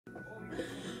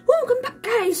Welcome back,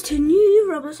 guys, to a new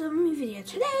Roblox video.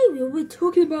 Today we will be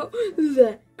talking about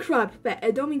the crab that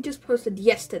Adomi just posted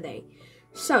yesterday.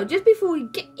 So just before we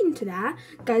get into that,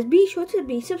 guys, be sure to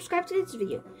be subscribed to this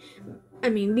video.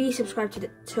 Be subscribed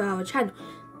to our channel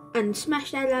and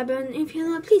smash that like button if you're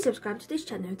not. Please subscribe to this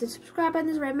channel. If the subscribe button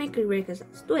is red, make it red, because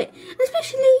let's do it.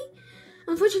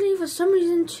 Unfortunately, for some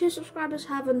reason, 2 subscribers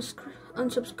have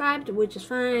unsubscribed, which is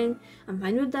fine. I'm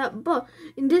fine with that. But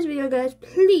in this video, guys,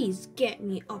 please get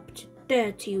me up to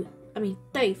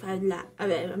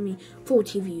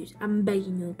 40 views. I'm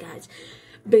begging you guys,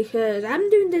 because I'm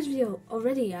doing this video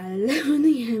already at 11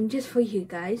 AM just for you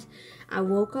guys. I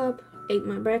woke up, ate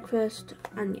my breakfast,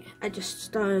 and yeah, I just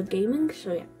started gaming.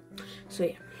 So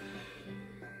yeah.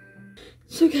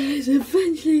 So guys,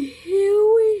 eventually here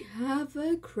we have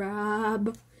a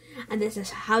crab, and this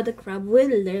is how the crab will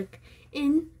look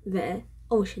in the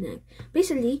ocean egg.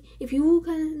 Basically, if you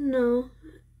kind of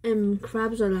know,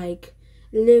 crabs are like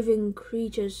living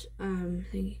creatures, in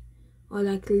the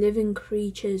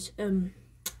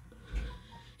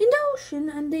ocean,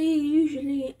 and they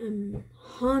usually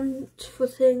hunt for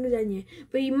things, and yeah.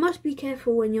 But you must be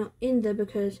careful when you're in there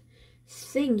because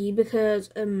if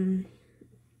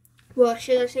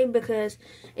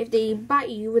they bite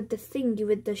you with the thingy,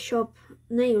 with the sharp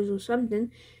nails or something,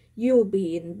 you'll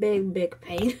be in big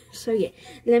pain. So yeah,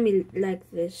 let me like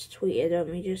this tweet that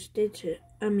we just did to,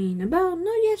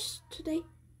 yesterday.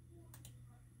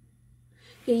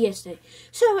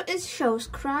 So it shows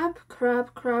crab.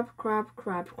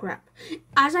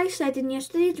 As I said in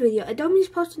yesterday's video, Adomi's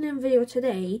posting a video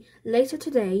later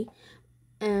today,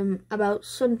 about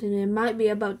something. It might be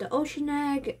about the ocean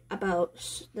egg, about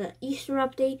the Easter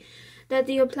update that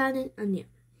they are planning, and yeah.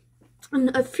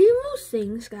 And a few more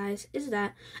things, guys, is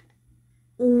that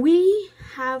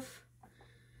there's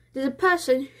a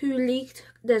person who leaked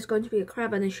there's going to be a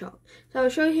crab and a shark. So I'll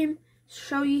show you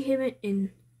him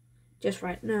in just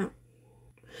right now.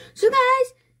 So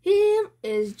guys, here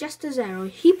is Just a Zero.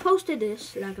 He posted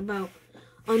this on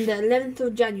the 11th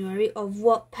of January of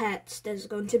what pets there's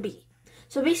going to be.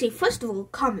 So basically, first of all,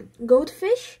 common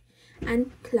goldfish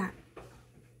and clam.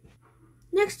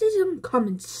 Next is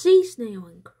uncommon sea snail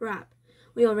and crab.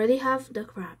 We already have the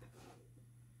crab.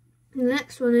 The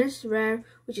next one is rare,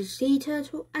 which is sea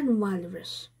turtle and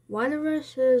walrus.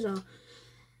 Walruses are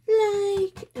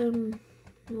like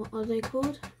what are they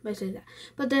called? Basically that.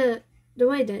 But the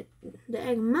way that the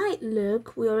egg might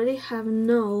look, we already how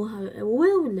it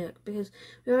will look, because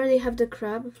we already have the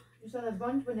crab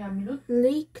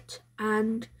leaked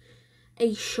and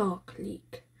a shark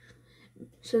leak.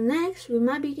 So next we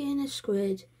might be getting a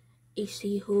squid, a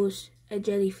seahorse, a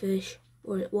jellyfish,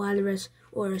 or a walrus,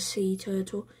 or a sea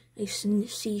turtle, a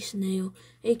sea snail,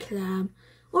 a clam,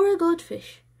 or a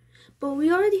goldfish. But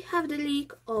we already have the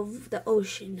leak of the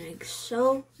ocean egg,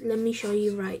 so let me show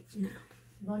you right now.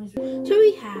 So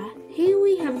here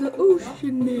we have the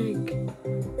ocean egg.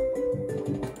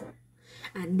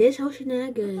 And this ocean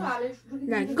egg is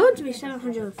going to be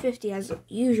 750 as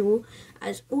usual,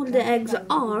 as all the eggs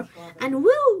are and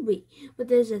will be. But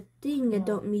there's a thing that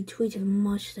don't me tweeted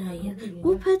much today.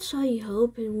 What pets are you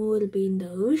hoping will be in the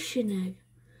ocean egg?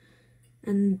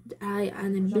 And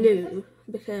in blue,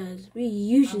 because we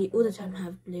usually all the time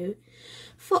have blue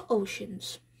for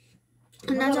oceans.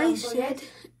 And as I said,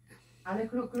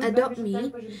 Adopt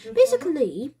Me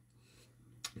basically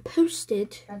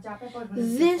posted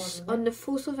this on the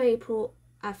 4th of April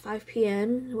at 5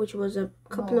 PM, which was a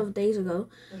couple of days ago,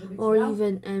 or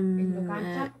even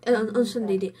on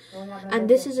Sunday. And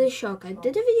this is a shark. I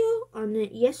did a video on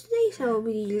it yesterday, so I'll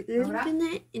be linking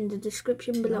it in the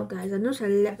description below, guys. And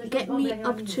also get me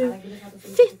up to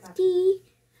 50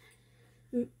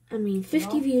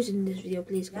 views in this video,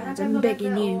 please, guys. I'm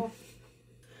begging you.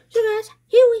 So guys,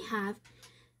 here we have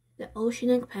the ocean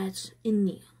egg pets in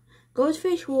neon.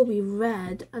 Goldfish will be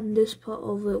red, and this part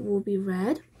of it will be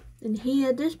red. And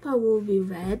here, this part will be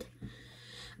red.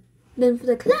 Then for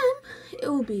the clam, it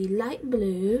will be light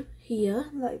blue. Here,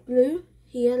 light blue.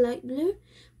 Here, light blue.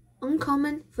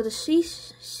 Uncommon. For the sea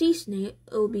snail,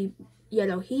 it will be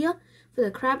yellow here. For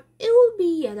the crab, it will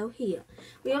be yellow here.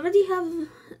 We already have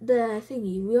the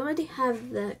thingy. We already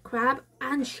have the crab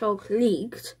and shark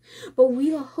leaked, but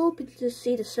we are hoping to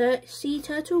see the sea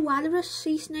turtle, walrus,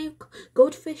 sea snail,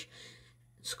 goldfish,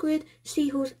 squid,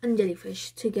 seahorse, and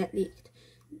jellyfish to get leaked.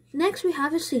 Next, we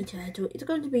have a sea turtle. It's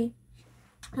going to be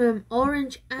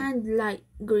orange and light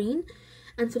green.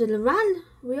 And for the Laval,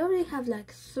 we already have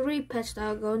 3 pets that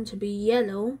are going to be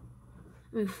yellow.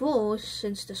 4,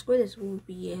 since the squid will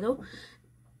be yellow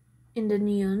in the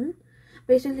neon.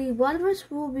 Basically,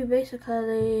 walrus will be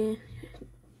basically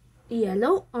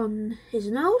yellow on his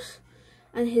nose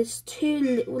and his 2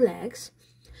 little legs.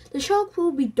 The shark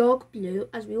will be dark blue,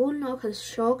 as we all know, because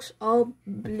sharks are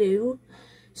blue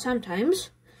sometimes.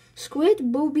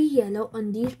 Squid will be yellow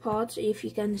on these parts, if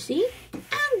you can see.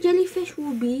 And jellyfish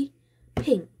will be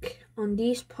pink on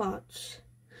these parts.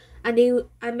 And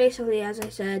basically, as I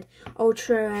said,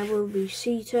 ultra rare will be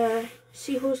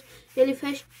seahorse,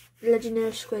 jellyfish,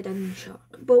 legendary squid, and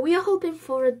shark. But we are hoping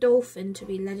for a dolphin to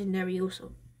be legendary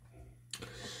also.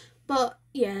 But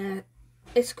yeah,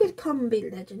 a squid can't be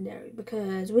legendary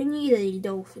because we need a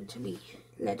dolphin to be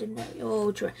legendary or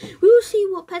ultra. We will see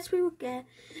what pets we will get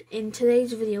in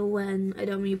today's video when I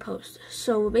don't repost.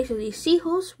 So basically,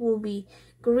 seahorse will be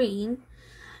green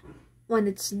when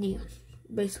it's neon.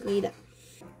 Basically that.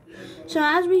 So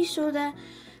as we saw there,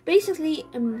 basically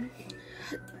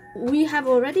we have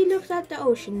already looked at the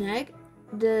ocean egg,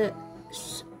 the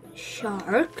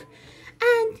shark,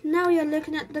 and now we are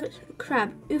looking at the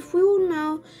crab. If we all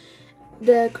know,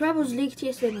 the crab was leaked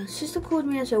yesterday. My sister called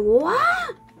me and said,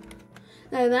 "What?"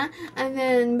 Like that. And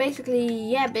then basically,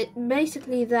 yeah, but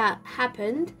basically that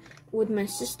happened with my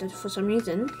sister for some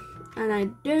reason, and I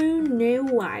don't know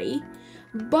why.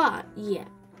 But yeah,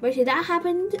 basically that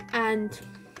happened, and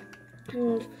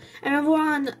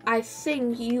everyone, I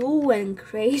think you all went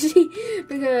crazy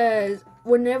because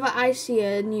whenever I see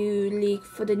a new leak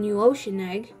for the new ocean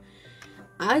egg,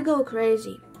 I go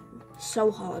crazy.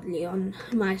 So hardly on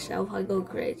myself, I go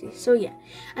crazy. So yeah,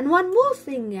 and one more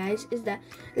thing, guys, is that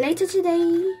later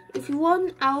today, if you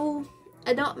want,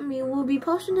 we'll be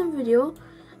posting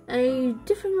a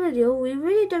different video. We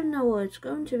really don't know what it's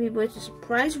going to be, but it's a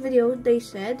surprise video, they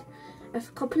said a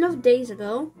couple of days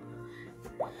ago.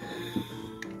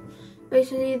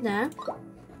 Basically that,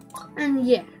 and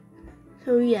yeah,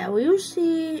 so yeah, we will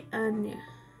see, and yeah.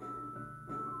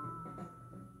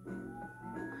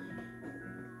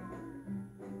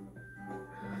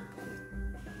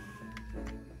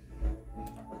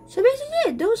 So basically,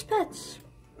 yeah, those pets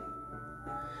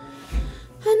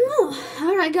and more.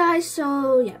 Alright guys,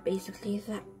 so yeah, basically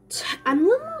that. And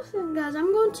one more thing, guys,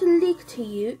 I'm going to leak to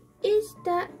you is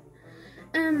that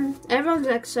everyone's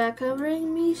like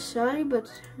covering me, sorry, but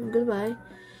goodbye.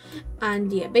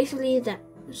 And yeah, basically that.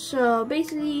 So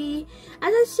basically,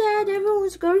 as I said, everyone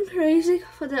was going crazy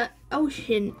for the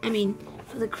ocean,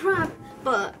 for the crab,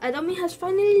 but Adomi has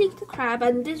finally leaked the crab,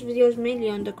 and this video is mainly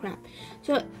on the crab.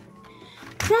 So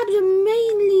crabs are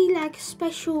mainly like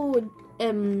special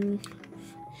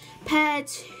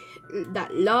pets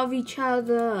that love each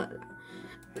other,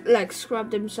 like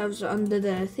scrub themselves under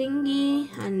the thingy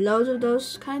and loads of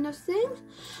those kind of things.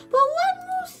 But one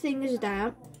more thing is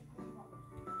that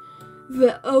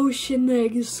the ocean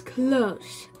egg is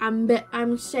close.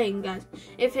 I'm saying, guys,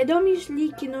 if Adomi's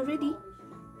leaking already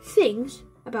things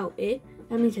about it,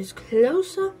 that means it's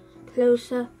closer,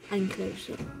 closer, and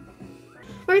closer.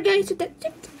 Alright guys, so that's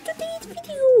it for today's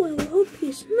video. I hope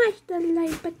you smash that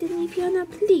like button if you're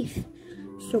not, please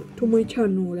sub to my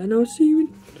channel, and I'll see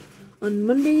you on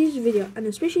Monday's video. And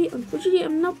especially, unfortunately,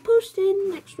 I'm not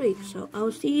posting next week, so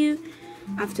I'll see you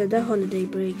after the holiday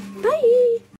break. Bye!